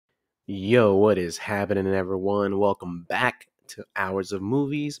Yo, what is happening, everyone? Welcome back to Hours of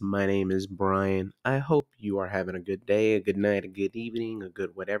Movies. My name is Brian. I hope you are having a good day, a good night, a good evening, a good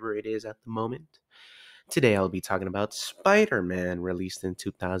whatever it is at the moment. Today I'll be talking about Spider-Man, released in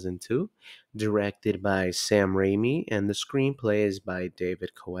 2002, directed by Sam Raimi, and the screenplay is by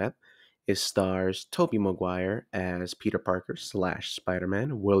David Koepp. It stars Tobey Maguire as Peter Parker slash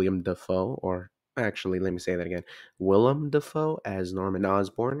Spider-Man, William Dafoe, or actually, let me say that again, Willem Dafoe as Norman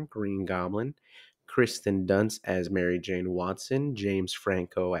Osborn, Green Goblin, Kirsten Dunst as Mary Jane Watson, James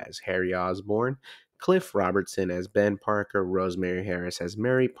Franco as Harry Osborn, Cliff Robertson as Ben Parker, Rosemary Harris as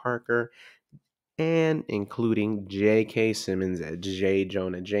Mary Parker, and including J.K. Simmons as J.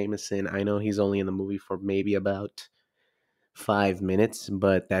 Jonah Jameson. I know he's only in the movie for maybe about 5 minutes,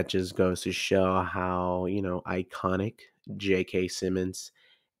 but that just goes to show how, iconic J.K. Simmons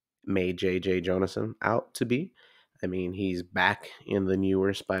made J.J. Jonathan out to be. I mean, he's back in the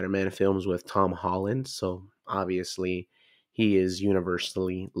newer Spider-Man films with Tom Holland, so obviously he is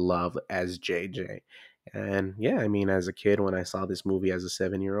universally loved as JJ. And yeah, I mean, as a kid, when I saw this movie as a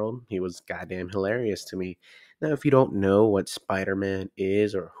 7-year-old, he was goddamn hilarious to me. Now, if you don't know what Spider-Man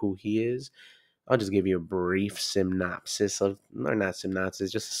is or who he is, I'll just give you a brief synopsis of, or not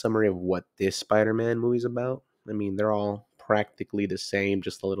synopsis, just a summary of what this Spider-Man movie's about. I mean, they're all practically the same,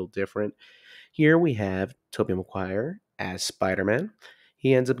 just a little different. Here we have Tobey Maguire as Spider-Man.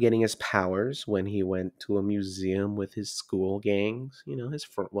 He ends up getting his powers when he went to a museum with his school gangs.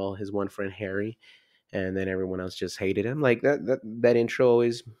 His one friend Harry, and then everyone else just hated him. Like that intro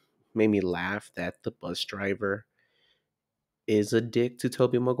always made me laugh that the bus driver is a dick to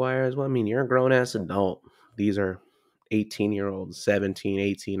Tobey Maguire as well. I mean, you're a grown ass adult. These are 18-year-olds, 17,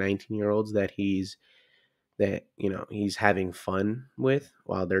 18, 19-year-olds that he's having fun with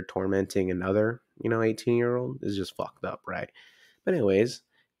while they're tormenting another 18-year-old is just fucked up, right? But anyways,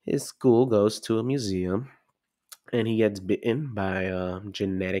 his school goes to a museum and he gets bitten by a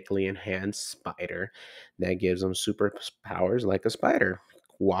genetically enhanced spider that gives him superpowers like a spider.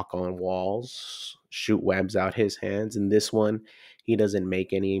 Walk on walls, shoot webs out his hands. In this one, he doesn't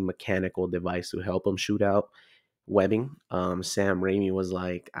make any mechanical device to help him shoot out webbing. Sam Raimi was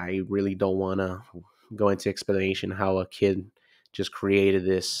like, I really don't want to go into explanation how a kid just created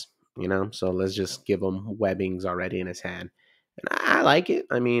this, so let's just give him webbings already in his hand. And I like it.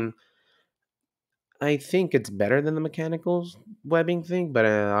 I mean, I think it's better than the mechanical webbing thing, but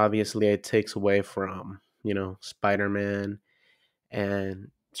obviously it takes away from, Spider Man and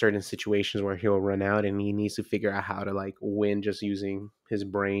certain situations where he'll run out and he needs to figure out how to like win just using his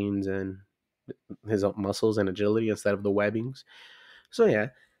brains and his own muscles and agility instead of the webbings. So yeah,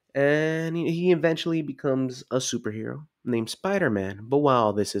 and he eventually becomes a superhero named Spider-Man. But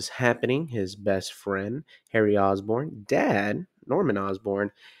while this is happening, his best friend, Harry Osborn, dad, Norman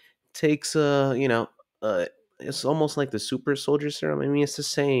Osborn, takes it's almost like the super soldier serum. I mean, it's the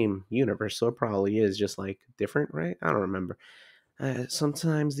same universe, so it probably is just like different, right? I don't remember.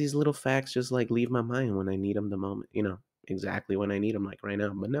 Sometimes these little facts just like leave my mind when I need them the moment, exactly when I need them, like right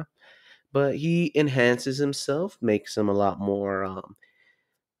now. But no, but he enhances himself, makes him a lot more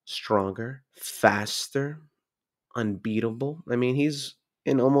stronger, faster, unbeatable. I mean, he's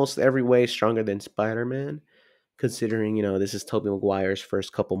in almost every way stronger than Spider Man, considering, this is Tobey Maguire's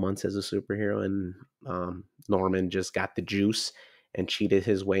first couple months as a superhero, and Norman just got the juice and cheated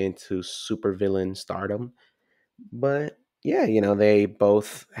his way into supervillain stardom. But yeah, they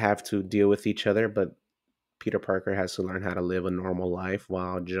both have to deal with each other, but Peter Parker has to learn how to live a normal life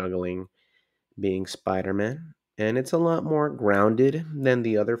while juggling being Spider Man. And it's a lot more grounded than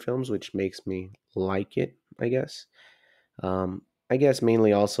the other films, which makes me like it, I guess. I guess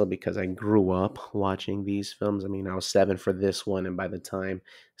mainly also because I grew up watching these films. I mean, I was 7 for this one, and by the time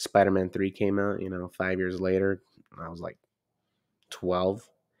Spider Man 3 came out, 5 years later, I was like 12.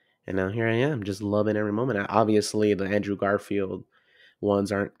 And now here I am, just loving every moment. Obviously, the Andrew Garfield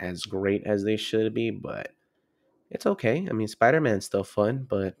ones aren't as great as they should be, but it's okay. I mean, Spider Man's still fun,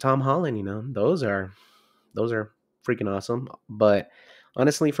 but Tom Holland, those are freaking awesome. But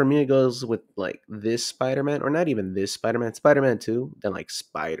honestly, for me, it goes with like this Spider Man, or not even this Spider Man 2, then like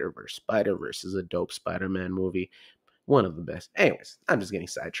Spider Verse. Spider Verse is a dope Spider Man movie, one of the best. Anyways, I'm just getting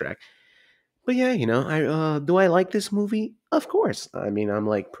sidetracked. But yeah, I do I like this movie? Of course. I mean, I'm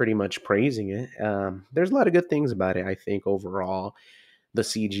like pretty much praising it. There's a lot of good things about it. I think overall, the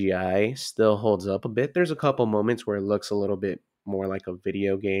CGI still holds up a bit. There's a couple moments where it looks a little bit more like a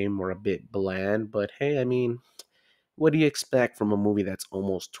video game or a bit bland, but hey, I mean, what do you expect from a movie that's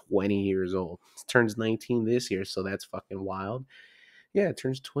almost 20 years old? It turns 19 this year, so that's fucking wild. Yeah, it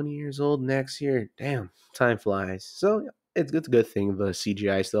turns 20 years old next year. Damn, time flies. So it's a good thing the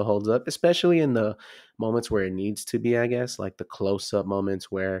CGI still holds up, especially in the moments where it needs to be, I guess, like the close up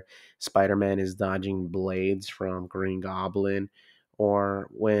moments where Spider Man is dodging blades from Green Goblin, or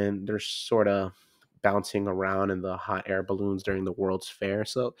when they're sort of bouncing around in the hot air balloons during the World's Fair.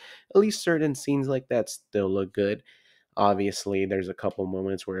 So at least certain scenes like that still look good. Obviously, there's a couple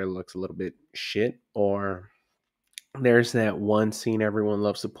moments where it looks a little bit shit, or there's that one scene everyone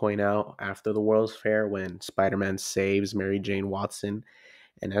loves to point out after the World's Fair when Spider Man saves Mary Jane Watson,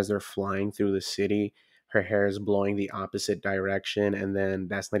 and as they're flying through the city, her hair is blowing the opposite direction, and then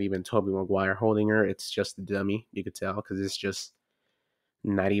that's not even Tobey Maguire holding her, it's just a dummy. You could tell because it's just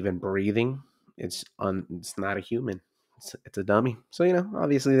not even breathing. It's not a human. It's a dummy. So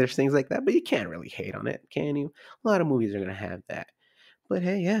obviously there's things like that, but you can't really hate on it, can you? A lot of movies are gonna have that. But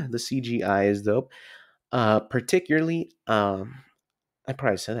hey, yeah, the CGI is dope. Particularly, I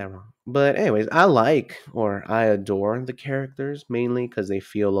probably said that wrong. But anyways, I like or I adore the characters mainly because they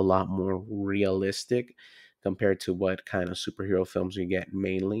feel a lot more realistic compared to what kind of superhero films we get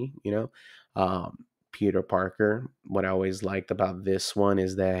mainly, Peter Parker, what I always liked about this one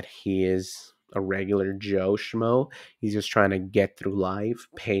is that he is a regular Joe Schmo. He's just trying to get through life,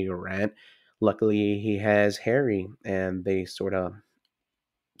 pay rent. Luckily, he has Harry, and they sort of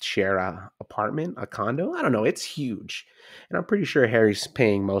share a apartment, a condo. I don't know. It's huge, and I'm pretty sure Harry's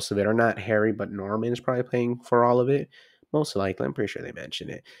paying most of it, or not Harry, but Norman is probably paying for all of it. Most likely, I'm pretty sure they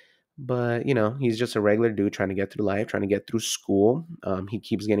mentioned it. But he's just a regular dude trying to get through life, trying to get through school. He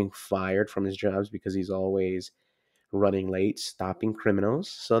keeps getting fired from his jobs because he's always running late, stopping criminals.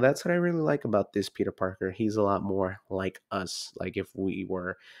 So that's what I really like about this Peter Parker. He's a lot more like us. Like if we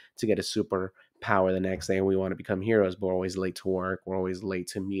were to get a super power the next day and we want to become heroes, but we're always late to work, we're always late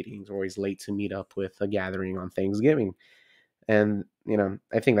to meetings, we're always late to meet up with a gathering on Thanksgiving. And,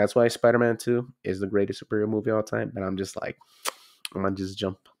 I think that's why Spider Man 2 is the greatest superhero movie of all time. But I'm just like, I'm going to just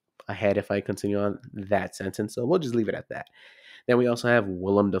jump ahead if I continue on that sentence. So we'll just leave it at that. Then we also have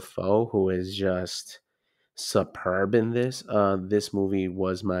Willem Dafoe, who is just superb in this. This movie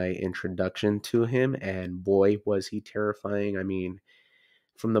was my introduction to him, and boy, was he terrifying. I mean,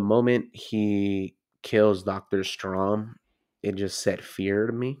 from the moment he kills Dr. Strom, it just set fear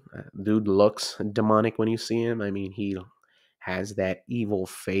to me. Dude looks demonic when you see him. I mean, he has that evil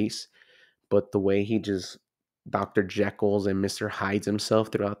face, but the way he just Dr. Jekyll's and Mr. Hyde's himself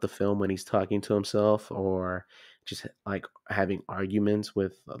throughout the film when he's talking to himself or just like having arguments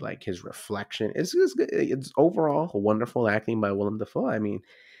with like his reflection. It's just good. It's overall wonderful acting by Willem Dafoe. I mean,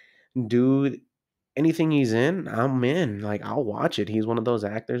 dude, anything he's in, I'm in. Like I'll watch it. He's one of those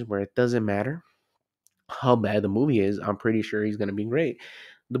actors where it doesn't matter how bad the movie is. I'm pretty sure he's gonna be great.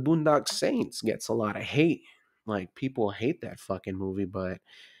 The Boondock Saints gets a lot of hate. Like people hate that fucking movie, but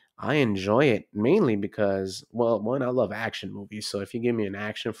I enjoy it mainly because, well, one, I love action movies. So if you give me an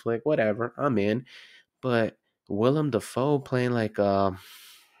action flick, whatever, I'm in. But Willem Dafoe playing like what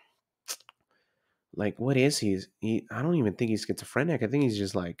is he? I don't even think he's schizophrenic. I think he's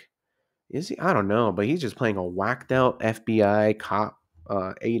just like is he? I don't know, but he's just playing a whacked out FBI cop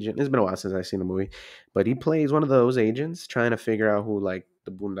agent. It's been a while since I've seen the movie, but he plays one of those agents trying to figure out who like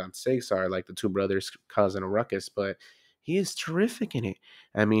the Boondock Saints are, like the two brothers causing a ruckus. But he is terrific in it.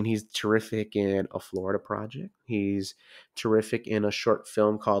 I mean, he's terrific in A Florida Project. He's terrific in a short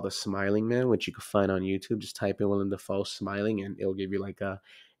film called The Smiling Man, which you can find on YouTube. Just type in Willem Dafoe smiling, and it'll give you like a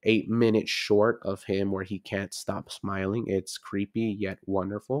 8-minute short of him where he can't stop smiling. It's creepy yet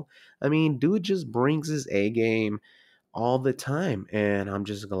wonderful. I mean, dude just brings his A game all the time, and I'm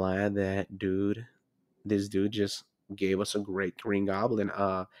just glad that this dude just gave us a great Green Goblin.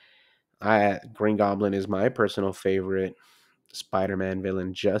 I Green Goblin is my personal favorite Spider-Man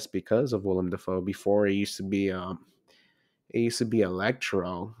villain just because of Willem Dafoe. Before it used to be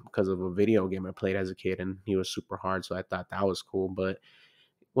Electro because of a video game I played as a kid, and he was super hard, so I thought that was cool. But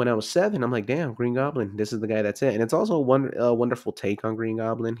when I was 7, I'm like, damn, Green Goblin, this is the guy that's it. And it's also a wonderful take on Green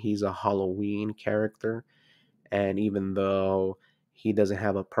Goblin. He's a Halloween character. And even though he doesn't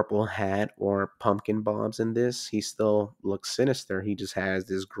have a purple hat or pumpkin bombs in this, he still looks sinister. He just has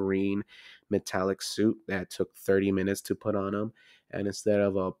this green metallic suit that took 30 minutes to put on him. And instead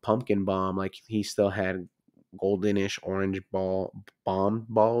of a pumpkin bomb, like he still had goldenish orange bomb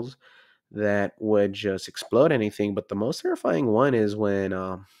balls that would just explode anything. But the most terrifying one is when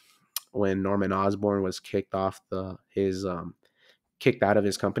Norman Osborn was kicked out of his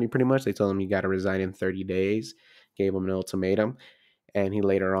company pretty much. They told him you got to resign in 30 days, gave him an ultimatum, and he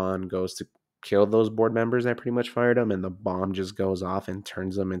later on goes to kill those board members that pretty much fired him, and the bomb just goes off and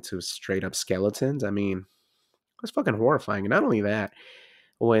turns them into straight up skeletons. I mean, that's fucking horrifying. And not only that,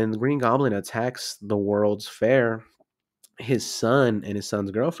 when Green Goblin attacks the World's Fair, his son and his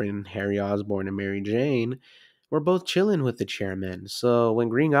son's girlfriend, Harry Osborn and Mary Jane, were both chilling with the chairman. So when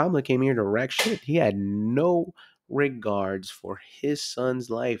Green Goblin came here to wreck shit, he had no regards for his son's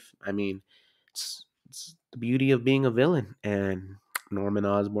life. I mean, it's the beauty of being a villain. And Norman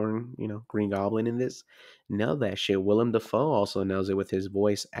Osborn, Green Goblin in this, nailed that shit. Willem Dafoe also nails it with his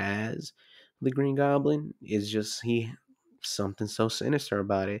voice as the Green Goblin. Is just he something so sinister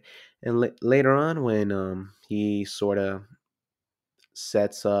about it. And later on, when he sort of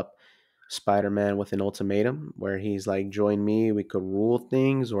sets up Spider-Man with an ultimatum where he's like, join me, we could rule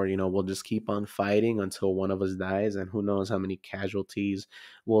things, or we'll just keep on fighting until one of us dies, and who knows how many casualties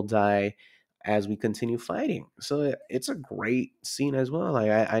will die as we continue fighting. So it's a great scene as well. Like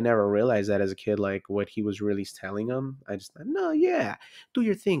I never realized that as a kid, like what he was really telling him. I just thought, no, yeah, do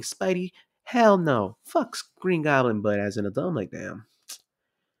your thing, Spidey. Hell no, fuck Green Goblin. But as an adult, I'm like, damn,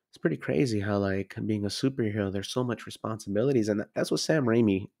 it's pretty crazy how like being a superhero, there's so much responsibilities, and that's what Sam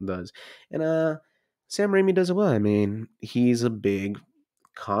Raimi does. And Sam Raimi does it well. I mean, he's a big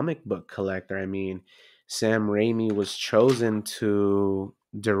comic book collector. I mean, Sam Raimi was chosen to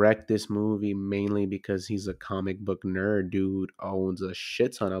direct this movie mainly because he's a comic book nerd. Dude owns a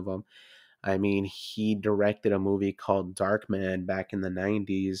shit ton of them. I mean, he directed a movie called Darkman back in the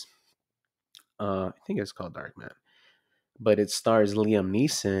 90s. I think it's called Darkman, but it stars Liam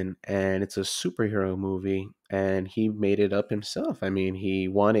Neeson and it's a superhero movie and he made it up himself. I mean,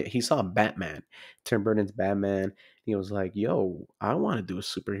 he saw Batman, Tim Burton's Batman. He was like, "Yo, I want to do a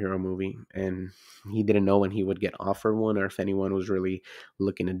superhero movie." And he didn't know when he would get offered one or if anyone was really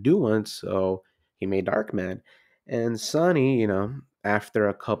looking to do one, so he made Darkman. And Sonny, after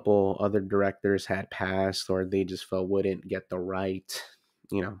a couple other directors had passed or they just felt wouldn't get the right,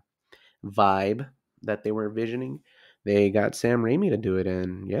 you know, vibe that they were envisioning, they got Sam Raimi to do it.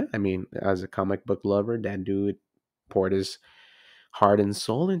 And yeah, I mean, as a comic book lover, that dude poured his heart and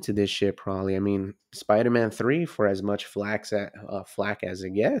soul into this shit. Probably, I mean, Spider-Man 3, for as much flack as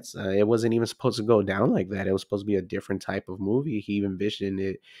it gets, it wasn't even supposed to go down like that. It was supposed to be a different type of movie. He even envisioned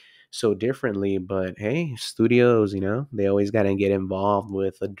it so differently. But hey, studios, they always got to get involved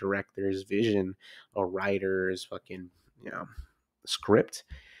with a director's vision, a writer's fucking, you know script,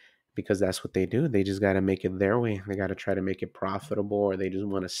 because that's what they do. They just got to make it their way. They got to try to make it profitable, or they just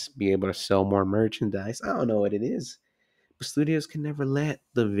want to be able to sell more merchandise. I don't know what it is, but studios can never let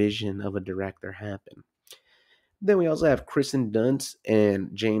the vision of a director happen. Then we also have Kristen Dunst and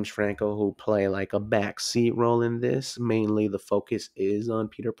James Franco, who play like a backseat role in this. Mainly the focus is on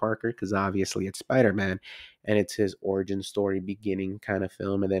Peter Parker because obviously it's Spider-Man and it's his origin story beginning kind of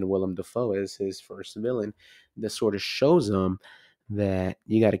film. And then Willem Dafoe is his first villain. This sort of shows him that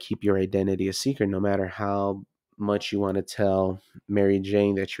you got to keep your identity a secret no matter how much you want to tell Mary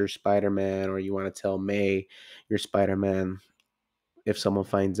Jane that you're Spider-Man, or you want to tell May you're Spider-Man. If someone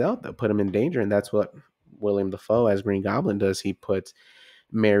finds out, they'll put him in danger. And that's what William Dafoe as Green Goblin does. He puts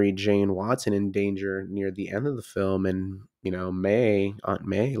Mary Jane Watson in danger near the end of the film, and Aunt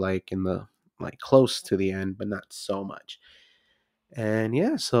May, like in the like close to the end, but not so much. And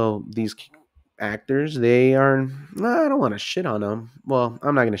yeah, so these actors, they are. No, I don't want to shit on them. Well,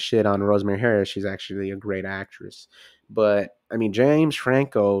 I'm not going to shit on Rosemary Harris. She's actually a great actress. But I mean, James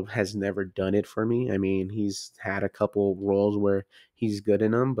Franco has never done it for me. I mean, he's had a couple roles where he's good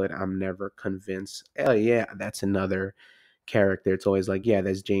in them, but I'm never convinced. Oh yeah, that's another character. It's always like, yeah,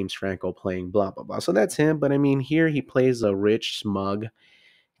 that's James Franco playing blah blah blah. So that's him. But I mean, here he plays a rich, smug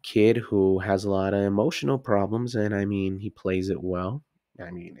kid who has a lot of emotional problems, and I mean, he plays it well.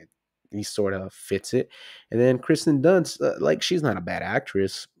 I mean, he sort of fits it. And then Kristen Dunst, like, she's not a bad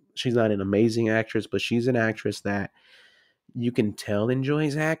actress. She's not an amazing actress, but she's an actress that you can tell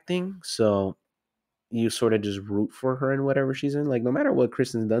enjoys acting. So you sort of just root for her in whatever she's in. Like, no matter what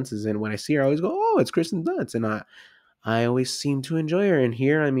Kristen Dunst is in, when I see her, I always go, "Oh, it's Kristen Dunst," and I always seem to enjoy her. And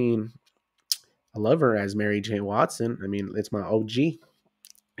here, I mean, I love her as Mary Jane Watson. I mean, it's my OG.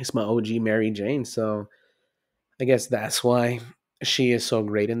 It's my OG Mary Jane. So I guess that's why she is so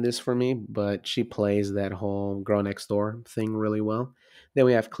great in this for me, but she plays that whole girl next door thing really well. Then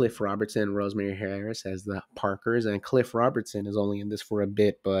we have Cliff Robertson and Rosemary Harris as the Parkers, and Cliff Robertson is only in this for a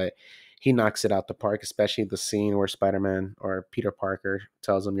bit, but he knocks it out the park, especially the scene where Spider-Man or Peter Parker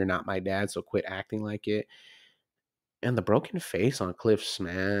tells him, "You're not my dad, so quit acting like it." And the broken face on Cliff's,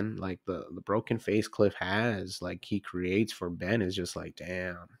 man, like the broken face Cliff has, like he creates for Ben, is just like,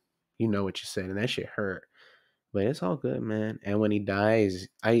 damn, you know what you said, and that shit hurt. But it's all good, man. And when he dies,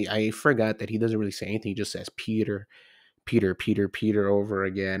 I forgot that he doesn't really say anything. He just says Peter, Peter, Peter, Peter over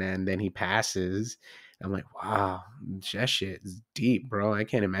again, and then he passes. I'm like, wow, that shit is deep, bro. I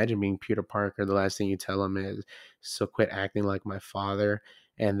can't imagine being Peter Parker. The last thing you tell him is, so quit acting like my father.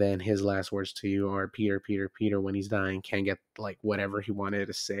 And then his last words to you are, Peter, Peter, Peter, when he's dying, can't get like whatever he wanted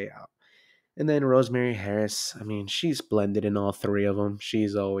to say out. And then Rosemary Harris, I mean, she's splendid in all three of them.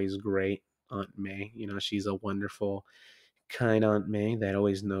 She's always great. Aunt May, she's a wonderful, kind Aunt May that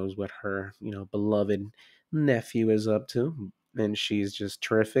always knows what her, beloved nephew is up to. And she's just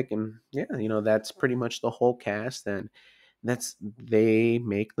terrific. And yeah, that's pretty much the whole cast. And they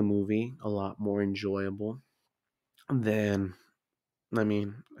make the movie a lot more enjoyable than, I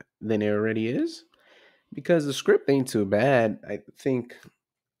mean, than it already is. Because the script ain't too bad. I think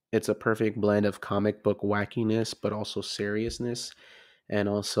it's a perfect blend of comic book wackiness, but also seriousness. And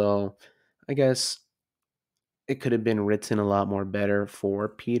also, I guess it could have been written a lot more better for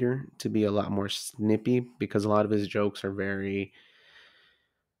Peter to be a lot more snippy because a lot of his jokes are very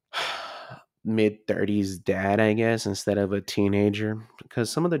mid 30s dad, I guess, instead of a teenager. Because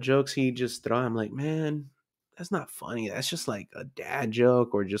some of the jokes he just throw, I'm like, man, that's not funny. That's just like a dad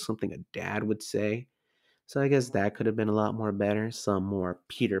joke or just something a dad would say. So I guess that could have been a lot more better. Some more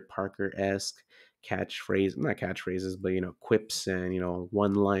Peter Parker esque catchphrase, not catchphrases, but quips and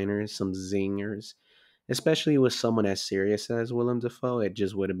one liners, some zingers. Especially with someone as serious as Willem Dafoe, it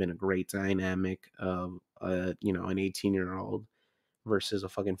just would have been a great dynamic of an 18-year-old versus a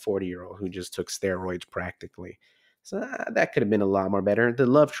fucking 40-year-old who just took steroids practically. So that could have been a lot more better. The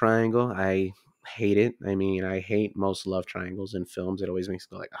love triangle, I hate it. I mean, I hate most love triangles in films. It always makes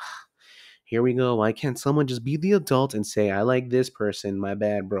me go like, ah, here we go. Why can't someone just be the adult and say, I like this person. My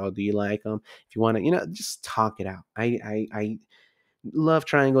bad, bro. Do you like them? If you want to, just talk it out. I love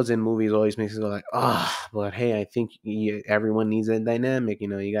triangles in movies always makes me go like, ah, but hey, I think everyone needs a dynamic.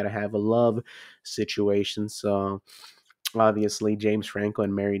 You got to have a love situation. So obviously, James Franco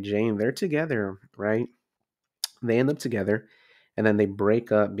and Mary Jane, they're together, right? They end up together, and then they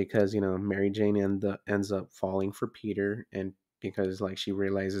break up because Mary Jane ends up falling for Peter, and because like she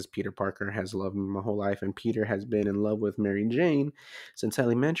realizes Peter Parker has loved him my whole life, and Peter has been in love with Mary Jane since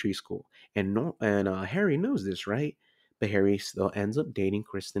elementary school, and no, and Harry knows this, right? But Harry still ends up dating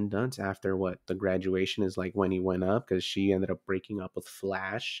Kristen Dunst after what the graduation is like when he went up because she ended up breaking up with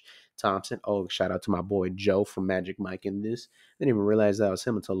Flash Thompson. Oh, shout out to my boy Joe from Magic Mike in this. I didn't even realize that was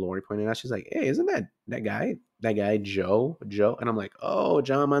him until Lori pointed out. She's like, "Hey, isn't that guy? That guy Joe?" And I'm like, "Oh,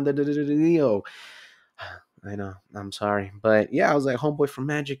 John Mandadillo." I know. I'm sorry, but yeah, I was like homeboy from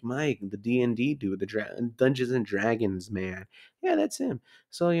Magic Mike, the D&D dude, the Dungeons and Dragons man. Yeah, that's him.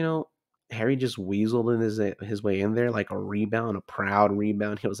 So Harry just weaseled in his way in there like a rebound, a proud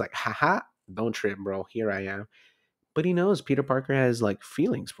rebound. He was like, "Haha, don't trip, bro. Here I am." But he knows Peter Parker has like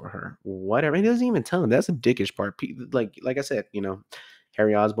feelings for her. Whatever. He doesn't even tell him. That's the dickish part. Like I said,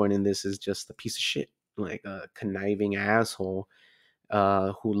 Harry Osborn in this is just a piece of shit, like a conniving asshole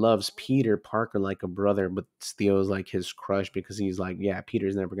who loves Peter Parker like a brother, but steals like his crush because he's like, yeah,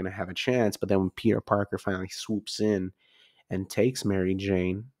 Peter's never gonna have a chance. But then when Peter Parker finally swoops in and takes Mary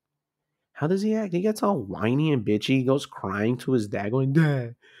Jane, how does he act? He gets all whiny and bitchy. He goes crying to his dad, going,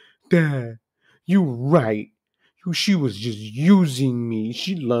 Dad, you right. She was just using me.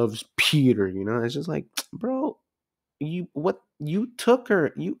 She loves Peter, It's just like, bro, you took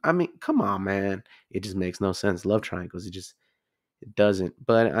her. I mean, come on, man. It just makes no sense. Love triangles, it doesn't.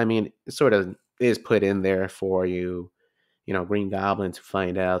 But I mean, it sort of is put in there for you, Green Goblin to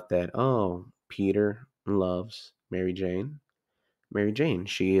find out that, oh, Peter loves Mary Jane. Mary Jane,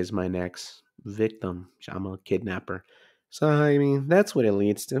 she is my next victim. I'm a kidnapper. So I mean, that's what it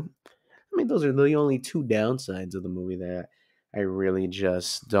leads to. I mean, those are the only two downsides of the movie that I really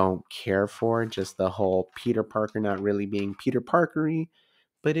just don't care for. Just the whole Peter Parker not really being Peter Parkery,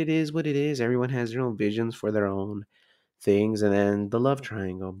 but it is what it is. Everyone has their own visions for their own things, and then the love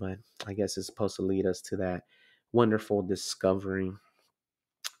triangle. But I guess it's supposed to lead us to that wonderful discovery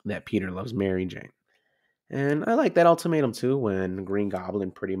that Peter loves Mary Jane. And I like that ultimatum too, when Green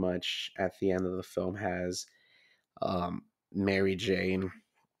Goblin pretty much at the end of the film has Mary Jane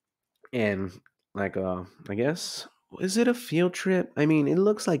and like I guess, is it a field trip? I mean, it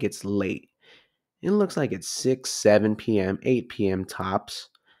looks like it's late. It looks like it's 6 7 p.m., 8 p.m. tops,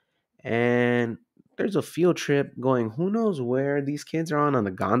 and there's a field trip going who knows where. These kids are on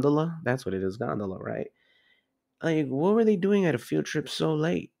the gondola. That's what it is, gondola, right? Like, what were they doing at a field trip so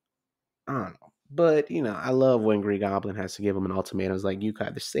late? I don't know. But I love when Green Goblin has to give them an ultimatum. It's like, you can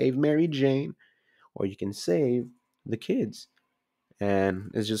either save Mary Jane or you can save the kids.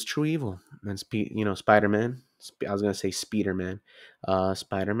 And it's just true evil. And Spider-Man. I was gonna say Spider-Man.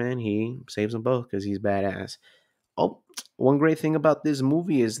 Spider-Man, he saves them both because he's badass. Oh, one great thing about this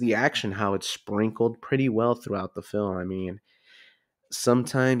movie is the action, how it's sprinkled pretty well throughout the film. I mean,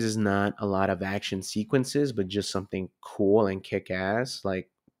 sometimes it's not a lot of action sequences, but just something cool and kick ass, like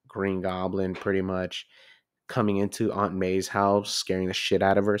Green Goblin pretty much coming into Aunt May's house, scaring the shit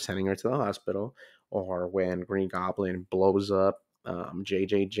out of her, sending her to the hospital, or when Green Goblin blows up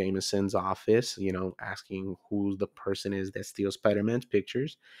JJ Jameson's office, asking who the person is that steals Spider Man's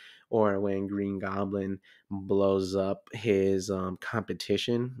pictures, or when Green Goblin blows up his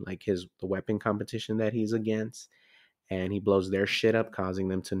competition, like the weapon competition that he's against, and he blows their shit up, causing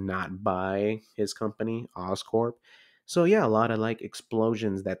them to not buy his company, Oscorp. So yeah, a lot of like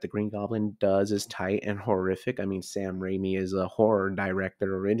explosions that the Green Goblin does is tight and horrific. I mean, Sam Raimi is a horror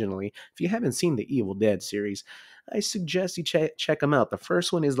director originally. If you haven't seen the Evil Dead series, I suggest you check them out. The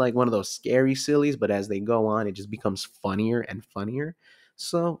first one is like one of those scary sillies, but as they go on, it just becomes funnier and funnier.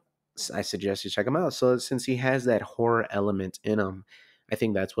 So I suggest you check him out. So since he has that horror element in him, I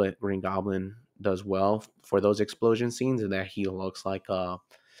think that's what Green Goblin does well for those explosion scenes, and that he looks like a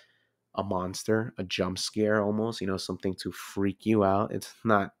monster, a jump scare almost, something to freak you out. It's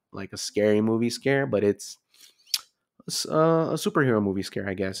not like a scary movie scare, but it's a superhero movie scare,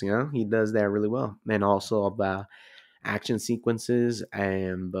 I guess. He does that really well. And also the action sequences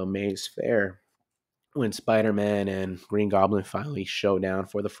and the maze fair when Spider-Man and Green Goblin finally show down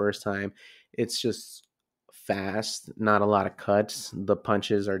for the first time. It's just fast, not a lot of cuts. The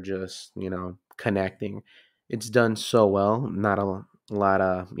punches are just, connecting. It's done so well. Not a lot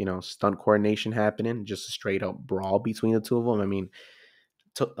of, stunt coordination happening, just a straight up brawl between the two of them. I mean,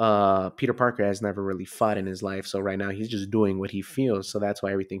 Peter Parker has never really fought in his life, so right now he's just doing what he feels. So that's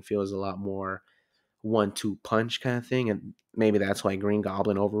why everything feels a lot more 1-2 punch kind of thing, and maybe that's why Green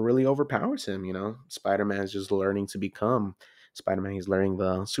Goblin really overpowers him. Spider-Man's just learning to become Spider-Man. He's learning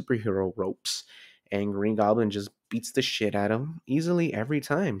the superhero ropes, and Green Goblin just beats the shit out of him easily every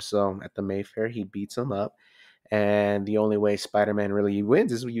time. So at the Mayfair, he beats him up, and the only way Spider-Man really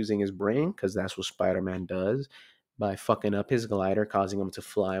wins is using his brain, because that's what Spider-Man does, by fucking up his glider, causing him to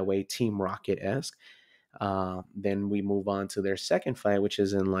fly away Team Rocket-esque. Then we move on to their second fight, which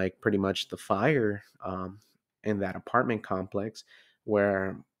is in like pretty much the fire in that apartment complex,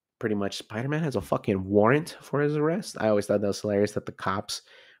 where pretty much Spider-Man has a fucking warrant for his arrest. I always thought that was hilarious that the cops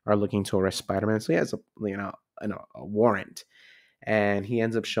are looking to arrest Spider-Man, so he has a warrant, and he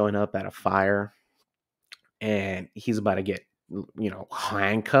ends up showing up at a fire, and he's about to get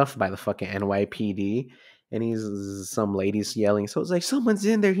handcuffed by the fucking NYPD, and he's some ladies yelling, so it's like someone's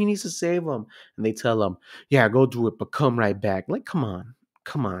in there, he needs to save him, and they tell him, yeah, go do it, but come right back. Like, come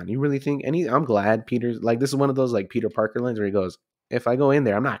on, you really think? I'm glad Peter's like, this is one of those like Peter Parker lines where he goes, if I go in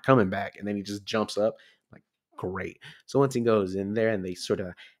there, I'm not coming back, and then he just jumps up. Like, great. So once he goes in there and they sort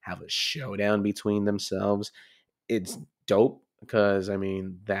of have a showdown between themselves, it's dope, because I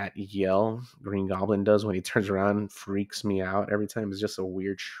mean, that yell Green Goblin does when he turns around freaks me out every time. It's just a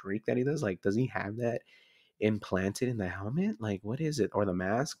weird shriek that he does. Like, does he have that implanted in the helmet? Like, what is it? Or the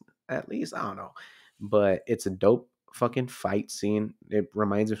mask? At least, I don't know. But it's a dope fucking fight scene. It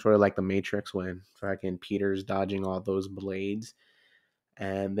reminds me sort of like the Matrix when fucking Peter's dodging all those blades.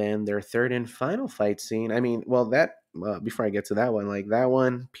 And then their third and final fight scene. I mean, well, that before I get to that one, like that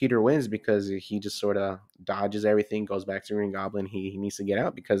one, Peter wins because he just sort of dodges everything, goes back to Green Goblin. He needs to get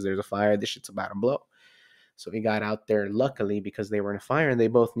out because there's a fire. This shit's about to blow. So he got out there luckily because they were in a fire, and they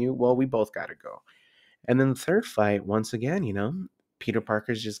both knew, well, we both got to go. And then the third fight, once again, Peter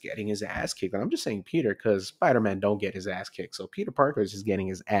Parker's just getting his ass kicked. And I'm just saying Peter because Spider-Man don't get his ass kicked. So Peter Parker is just getting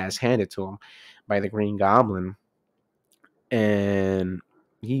his ass handed to him by the Green Goblin, and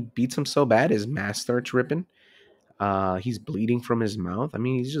he beats him so bad his mask starts ripping. He's bleeding from his mouth. I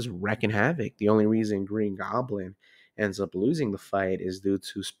mean, he's just wrecking havoc. The only reason Green Goblin ends up losing the fight is due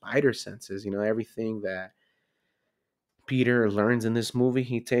to spider senses. Everything that Peter learns in this movie,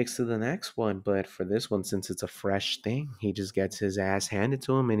 he takes to the next one. But for this one, since it's a fresh thing, he just gets his ass handed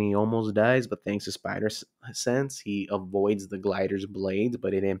to him and he almost dies. But thanks to spider sense, he avoids the glider's blades,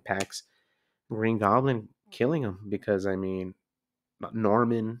 but it impacts Green Goblin, killing him. Because, I mean,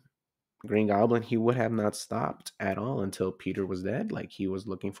 Norman Green Goblin, he would have not stopped at all until Peter was dead. Like, he was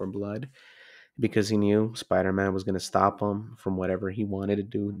looking for blood because he knew Spider-Man was going to stop him from whatever he wanted to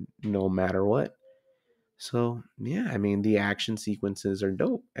do, no matter what. So, yeah, I mean, the action sequences are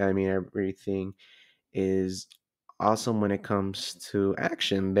dope. I mean, everything is awesome when it comes to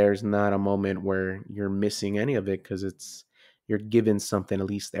action. There's not a moment where you're missing any of it because you're given something at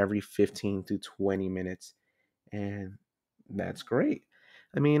least every 15 to 20 minutes. And that's great.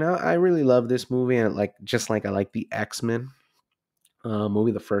 I mean, I really love this movie, and like just like I like the X-Men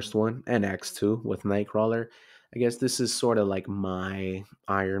movie, the first one, and X2 with Nightcrawler. I guess this is sort of like my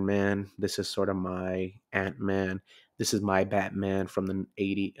Iron Man. This is sort of my Ant Man. This is my Batman from the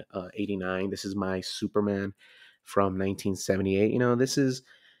 89. This is my Superman from 1978. This is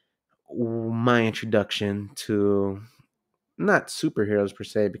my introduction to not superheroes per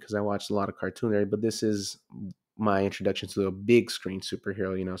se, because I watched a lot of cartoon there, but this is my introduction to a big screen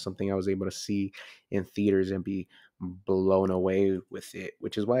superhero, something I was able to see in theaters and be blown away with it,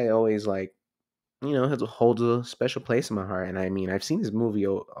 which is why I always like, holds a special place in my heart. And I mean, I've seen this movie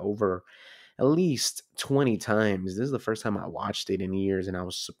over at least 20 times. This is the first time I watched it in years, and I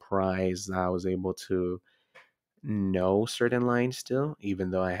was surprised that I was able to know certain lines still, even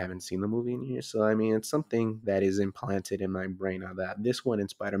though I haven't seen the movie in years. So, I mean, it's something that is implanted in my brain now that this one and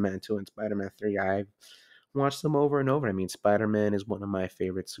Spider Man 2 and Spider Man 3, I've watched them over and over. I mean, Spider Man is one of my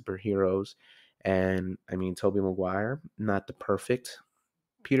favorite superheroes. And I mean, Tobey Maguire, not the perfect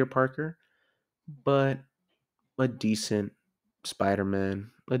Peter Parker, but a decent Spider-Man,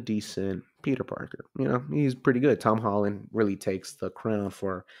 a decent Peter Parker. He's pretty good. Tom Holland really takes the crown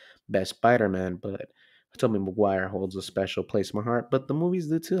for best Spider-Man, but Tobey Maguire holds a special place in my heart. But the movies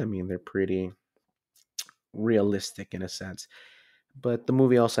do too. I mean, they're pretty realistic in a sense. But the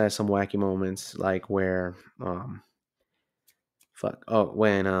movie also has some wacky moments, like where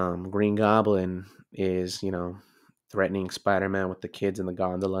when Green Goblin is, threatening Spider-Man with the kids in the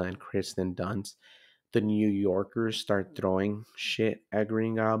gondola and Kirsten Dunst, the New Yorkers start throwing shit at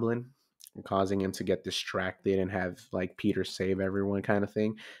Green Goblin, causing him to get distracted and have like Peter save everyone kind of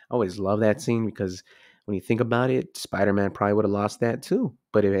thing. I always love that scene because when you think about it, Spider-Man probably would have lost that too.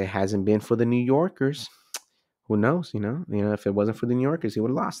 But if it hasn't been for the New Yorkers, who knows? If it wasn't for the New Yorkers, he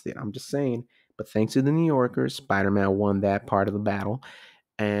would have lost it. I'm just saying. But thanks to the New Yorkers, Spider-Man won that part of the battle,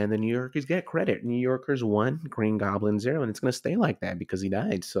 and the New Yorkers get credit. New Yorkers won, Green Goblin 0, and it's going to stay like that because he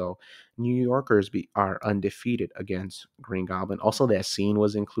died. So New Yorkers are undefeated against Green Goblin. Also, that scene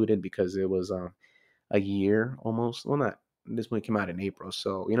was included because it was a year almost. Well, not this movie came out in April,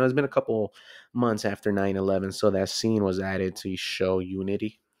 so it's been a couple months after 9/11. So that scene was added to show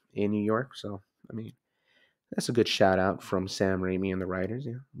unity in New York. So I mean, that's a good shout out from Sam Raimi and the writers.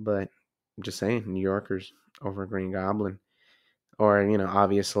 Yeah, but I'm just saying, New Yorkers over Green Goblin. Or,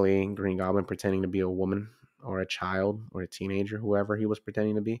 obviously Green Goblin pretending to be a woman or a child or a teenager, whoever he was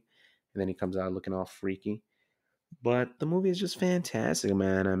pretending to be. And then he comes out looking all freaky. But the movie is just fantastic,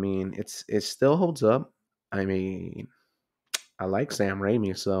 man. I mean, it still holds up. I mean, I like Sam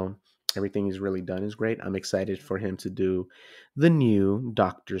Raimi, so everything he's really done is great. I'm excited for him to do the new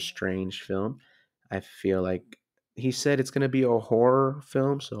Doctor Strange film. I feel like he said it's going to be a horror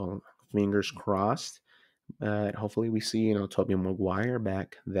film, so fingers crossed. Hopefully we see, Tobey Maguire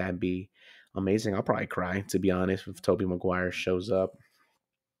back. That'd be amazing. I'll probably cry, to be honest, if Tobey Maguire shows up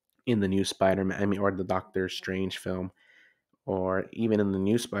in the new Spider-Man, I mean, or the Doctor Strange film, or even in the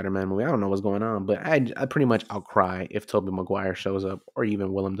new Spider-Man movie. I don't know what's going on, but I pretty much I'll cry if Tobey Maguire shows up, or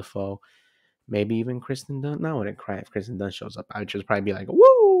even Willem Dafoe. Maybe even Kristen Dunst. No, I wouldn't cry if Kristen Dunst shows up. I would just probably be like,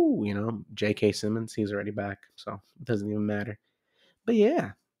 woo, J.K. Simmons, he's already back, so it doesn't even matter. But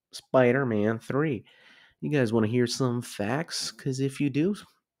yeah, Spider-Man 3. You guys want to hear some facts? Because if you do,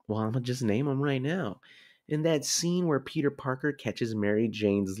 well, I'm going to just name them right now. In that scene where Peter Parker catches Mary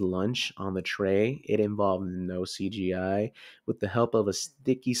Jane's lunch on the tray, it involved no CGI. With the help of a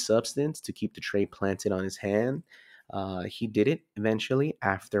sticky substance to keep the tray planted on his hand, he did it eventually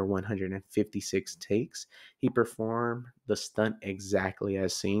after 156 takes. He performed the stunt exactly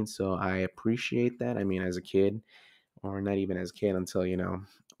as seen, so I appreciate that. I mean, as a kid, or not even as a kid until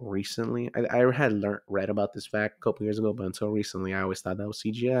recently. I had read about this fact a couple years ago, but until recently I always thought that was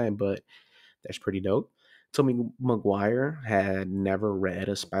CGI. But that's pretty dope. Tobey Maguire had never read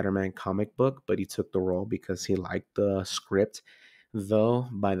a Spider-Man comic book, but he took the role because he liked the script. Though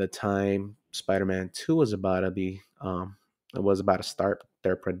by the time Spider-Man 2 was about to start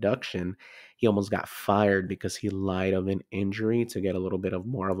their production, he almost got fired because he lied of an injury to get a little bit of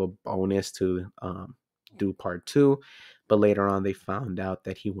more of a bonus to do part 2. But later on, they found out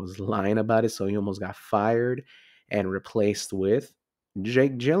that he was lying about it, so he almost got fired and replaced with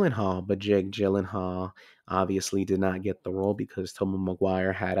Jake Gyllenhaal. But Jake Gyllenhaal obviously did not get the role because Tobey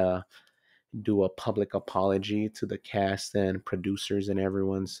Maguire had to do a public apology to the cast and producers and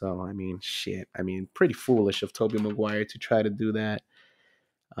everyone. So I mean, shit. I mean, pretty foolish of Tobey Maguire to try to do that.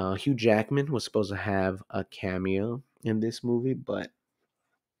 Hugh Jackman was supposed to have a cameo in this movie, but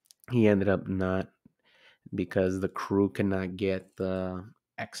he ended up not because the crew could not get the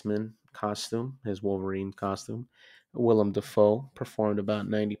X-Men costume, his Wolverine costume. Willem Dafoe performed about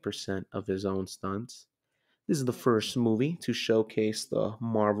 90% of his own stunts. This is the first movie to showcase the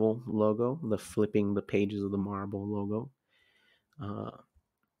Marvel logo, the flipping the pages of the Marvel logo. Uh,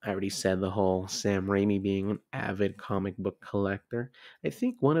 I already said the whole Sam Raimi being an avid comic book collector. I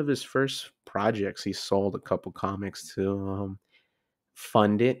think one of his first projects, he sold a couple comics to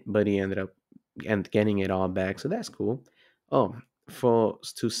fund it, but he ended up getting it all back. So that's cool. Oh, for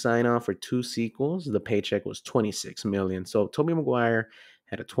to sign on for two sequels, the paycheck was 26 million. So Tobey Maguire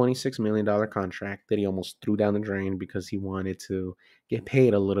had a 26 million dollar contract that he almost threw down the drain because he wanted to get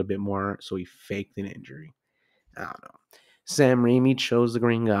paid a little bit more, so he faked an injury. I don't know. Sam Raimi chose the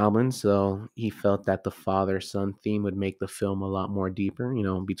Green Goblin, so he felt that the father-son theme would make the film a lot more deeper,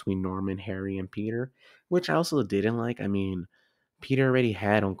 between Norman, Harry, and Peter, which I also didn't like. I mean, Peter already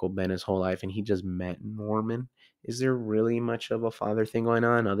had Uncle Ben his whole life, and he just met Norman. Is there really much of a father thing going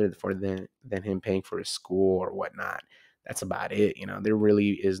on other for than him paying for his school or whatnot? That's about it. There really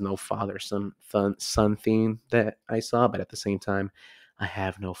is no father son theme that I saw, but at the same time, I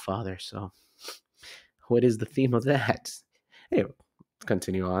have no father, so what is the theme of that? Anyway,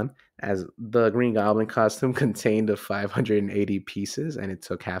 continue on. As the Green Goblin costume contained of 580 pieces and it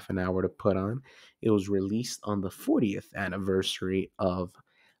took half an hour to put on, it was released on the 40th anniversary of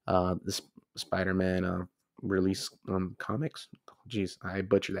the Spider Man release comics. Jeez, I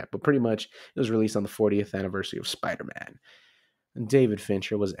butchered that. But pretty much it was released on the 40th anniversary of Spider Man. David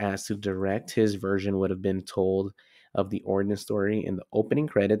Fincher was asked to direct. His version would have been told of the origin story in the opening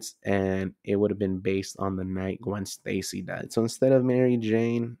credits, and it would have been based on the night Gwen Stacy died. So instead of Mary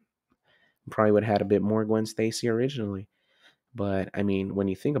Jane, probably would have had a bit more Gwen Stacy originally. But I mean, when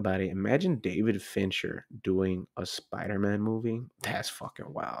you think about it, imagine David Fincher doing a Spider-Man movie. That's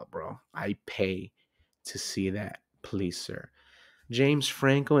fucking wild, bro. I pay to see that, please, sir. James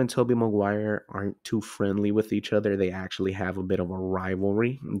Franco and Tobey Maguire aren't too friendly with each other. They actually have a bit of a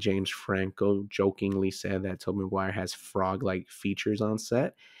rivalry. James Franco jokingly said that Tobey Maguire has frog-like features on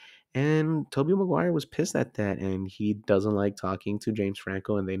set, and Tobey Maguire was pissed at that, and he doesn't like talking to James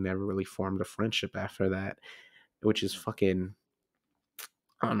Franco, and they never really formed a friendship after that, which is fucking,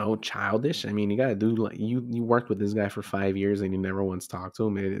 I don't know, childish. I mean, you gotta do like you worked with this guy for 5 years and you never once talked to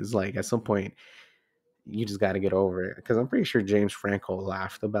him. It is like at some point you just got to get over it. Because I'm pretty sure James Franco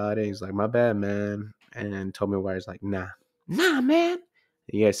laughed about it. He's like, "My bad, man." And Tobey Maguire's like, "Nah, nah, man."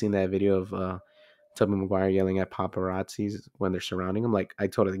 You guys seen that video of Tobey Maguire yelling at paparazzis when they're surrounding him? Like, I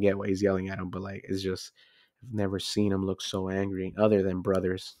totally get why he's yelling at him, but like, it's just I've never seen him look so angry. Other than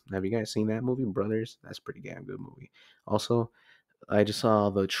Brothers, have you guys seen that movie, Brothers? That's a pretty damn good movie. Also, I just saw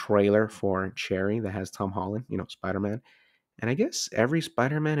the trailer for Cherry that has Tom Holland, Spider Man. And I guess every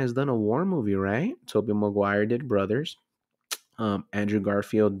Spider-Man has done a war movie, right? Tobey Maguire did Brothers. Andrew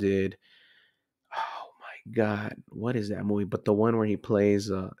Garfield did. Oh my God, what is that movie? But the one where he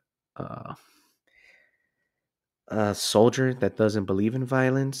plays a, a soldier that doesn't believe in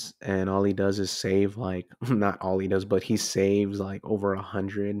violence, and all he does is save like not all he does, but he saves like over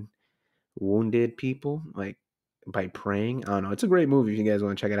 100 wounded people, like by praying. I don't know. It's a great movie if you guys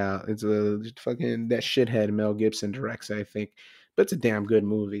want to check it out. It's a fucking that shithead Mel Gibson directs, I think, but it's a damn good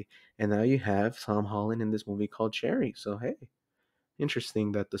movie. And now you have Tom Holland in this movie called Cherry. So hey,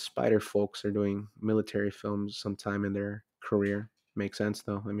 interesting that the Spider folks are doing military films sometime in their career. Makes sense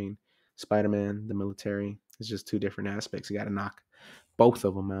though. I mean, Spider Man, the military, is just two different aspects. You got to knock both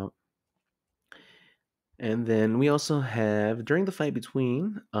of them out. And then we also have during the fight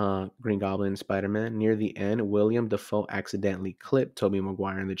between Green Goblin and Spider Man, near the end, William Dafoe accidentally clipped Tobey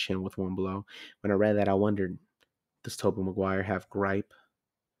Maguire in the chin with one blow. When I read that, I wondered, does Tobey Maguire have gripe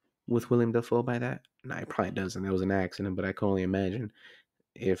with William Dafoe by that? No, he probably doesn't. It was an accident, but I can only imagine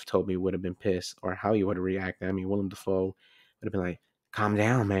if Tobey would have been pissed or how he would have reacted. I mean, William Dafoe would have been like, calm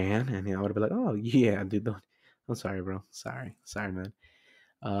down, man. And I would have been like, oh, yeah, dude. I'm sorry, bro. Sorry, man.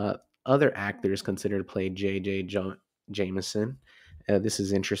 Uh, Other actors considered to play Jameson. This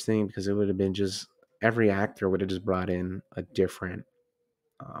is interesting because it would have been just every actor would have just brought in a different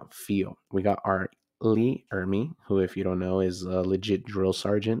feel. We got Art Lee Ermey, who, if you don't know, is a legit drill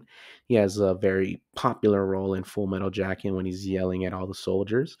sergeant. He has a very popular role in Full Metal Jacket when he's yelling at all the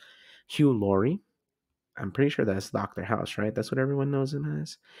soldiers. Hugh Laurie, I'm pretty sure that's Dr. House, right? That's what everyone knows him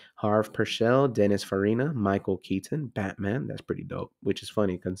as. Harv Purcell, Dennis Farina, Michael Keaton, Batman. That's pretty dope, which is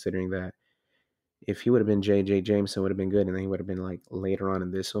funny considering that if he would have been J.J. Jameson, would have been good, and then he would have been like later on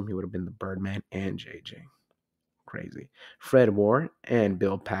in this film, he would have been the Birdman and J.J. Crazy. Fred Ward and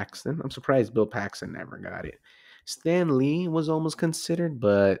Bill Paxton. I'm surprised Bill Paxton never got it. Stan Lee was almost considered,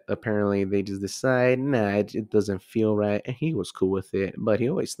 but apparently they just decide, nah, it doesn't feel right. And he was cool with it, but he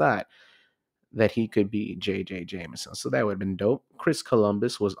always thought that he could be J.J. Jameson. So that would have been dope. Chris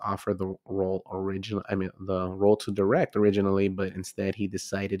Columbus was offered the role to direct originally, but instead he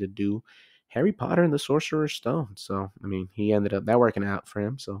decided to do Harry Potter and the Sorcerer's Stone. So, I mean, he ended up that working out for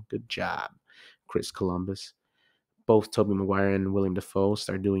him. So, good job, Chris Columbus. Both Tobey Maguire and Willem Dafoe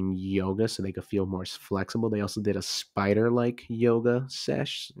started doing yoga so they could feel more flexible. They also did a spider-like yoga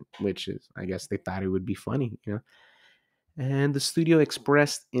sesh, which is, I guess, they thought it would be funny, you know. And the studio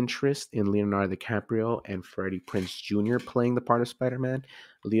expressed interest in Leonardo DiCaprio and Freddie Prinze Jr. playing the part of Spider-Man.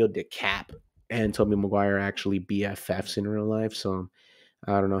 Leo DiCap and Tobey Maguire are actually BFFs in real life, so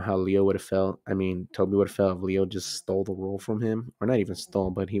I don't know how Leo would have felt. I mean, Toby would have felt if Leo just stole the role from him, or not even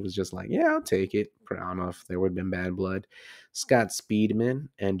stole, but he was just like, "Yeah, I'll take it." I don't know if there would have been bad blood. Scott Speedman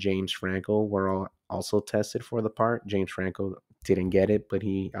and James Franco were also tested for the part. James Franco didn't get it, but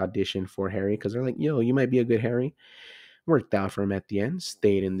he auditioned for Harry because they're like, "Yo, you might be a good Harry." Worked out for him at the end.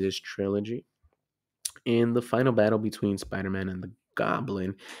 Stayed in this trilogy. In the final battle between Spider-Man and the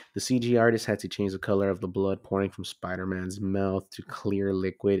Goblin, the CG artist had to change the color of the blood pouring from Spider-Man's mouth to clear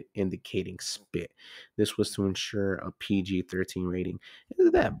liquid indicating spit. This was to ensure a PG-13 rating.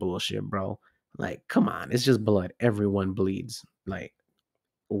 Isn't that bullshit, bro? Like, come on, it's just blood. Everyone bleeds. Like,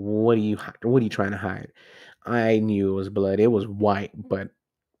 what are you trying to hide? I knew it was blood. It was white, but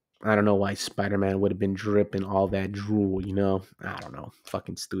I don't know why Spider-Man would have been dripping all that drool, you know? I don't know.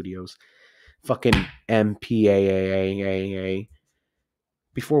 Fucking studios. Fucking MPAAAA.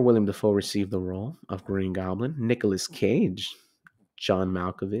 Before William Dafoe received the role of Green Goblin, Nicolas Cage, John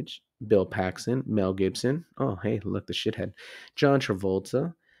Malkovich, Bill Paxton, Mel Gibson, oh hey, look, the shithead, John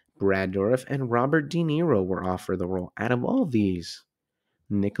Travolta, Brad Dourif, and Robert De Niro were offered the role. Out of all these,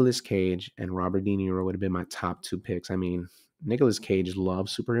 Nicolas Cage and Robert De Niro would have been my top two picks. I mean, Nicolas Cage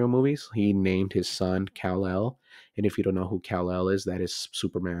loves superhero movies. He named his son Kal-El, and if you don't know who Kal-El is, that is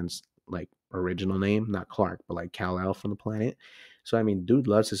Superman's like original name, not Clark, but like Kal-El from the planet. So I mean, dude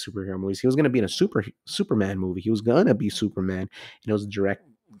loves his superhero movies. He was gonna be in a Superman movie. He was gonna be Superman, and it was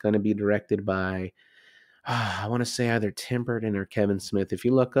gonna be directed by I want to say either Tim Burton or Kevin Smith. If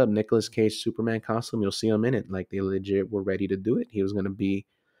you look up Nicolas Cage Superman costume, you'll see him in it. Like they legit were ready to do it. He was gonna be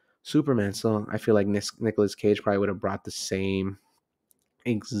Superman. So I feel like Nicolas Cage probably would have brought the same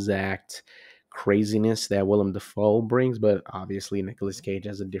exact craziness that Willem Dafoe brings, but obviously Nicolas Cage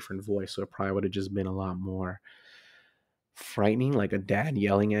has a different voice, so it probably would have just been a lot more frightening, like a dad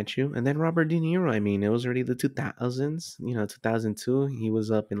yelling at you. And then Robert De Niro, I mean, it was already the 2000s, 2002. He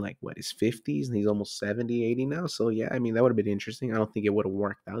was up in like what, his 50s, and he's almost 70, 80 now. So yeah, I mean, that would have been interesting. I don't think it would have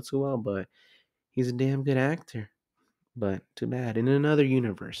worked out too well, but he's a damn good actor. But too bad. In another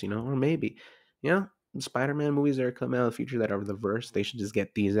universe, or maybe, the Spider-Man movies that are coming out in the future that are the verse, they should just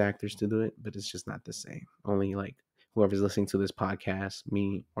get these actors to do it, but it's just not the same. Only like whoever's listening to this podcast,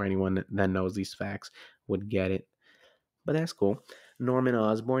 me or anyone that knows these facts would get it. But that's cool. Norman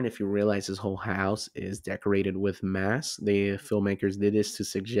Osborn, if you realize his whole house is decorated with masks, the filmmakers did this to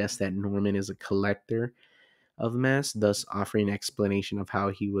suggest that Norman is a collector of masks, thus offering an explanation of how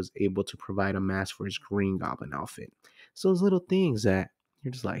he was able to provide a mask for his Green Goblin outfit. So those little things that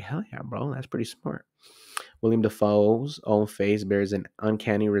you're just like, hell yeah, bro, that's pretty smart. William Dafoe's own face bears an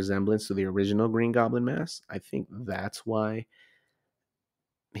uncanny resemblance to the original Green Goblin mask. I think that's why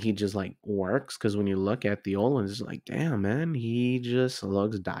he just like works, because when you look at the old ones, it's like, damn, man, he just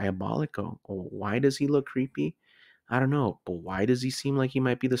looks diabolical. Why does he look creepy? I don't know, but why does he seem like he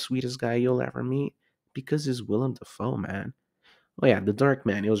might be the sweetest guy you'll ever meet? Because he's Willem Dafoe, man. Oh yeah, The Dark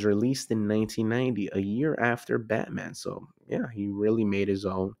Man. It was released in 1990, a year after Batman. So yeah, he really made his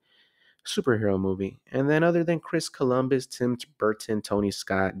own superhero movie. And then other than Chris Columbus, Tim Burton, Tony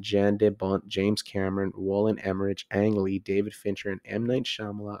Scott, Jan de Bont, James Cameron, Roland Emmerich, Ang Lee, David Fincher, and M. Night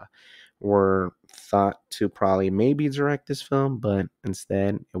Shyamalan were thought to probably maybe direct this film, but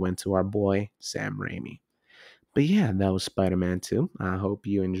instead it went to our boy Sam Raimi. But yeah, that was Spider Man 2. I hope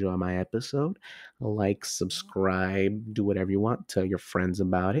you enjoy my episode. Like, subscribe, do whatever you want. Tell your friends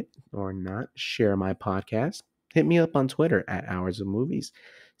about it or not. Share my podcast. Hit me up on Twitter at Hours of Movies.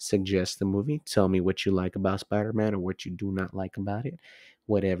 Suggest a movie. Tell me what you like about Spider Man or what you do not like about it.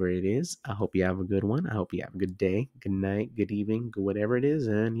 Whatever it is, I hope you have a good one. I hope you have a good day, good night, good evening, good whatever it is.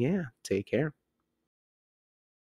 And yeah, take care.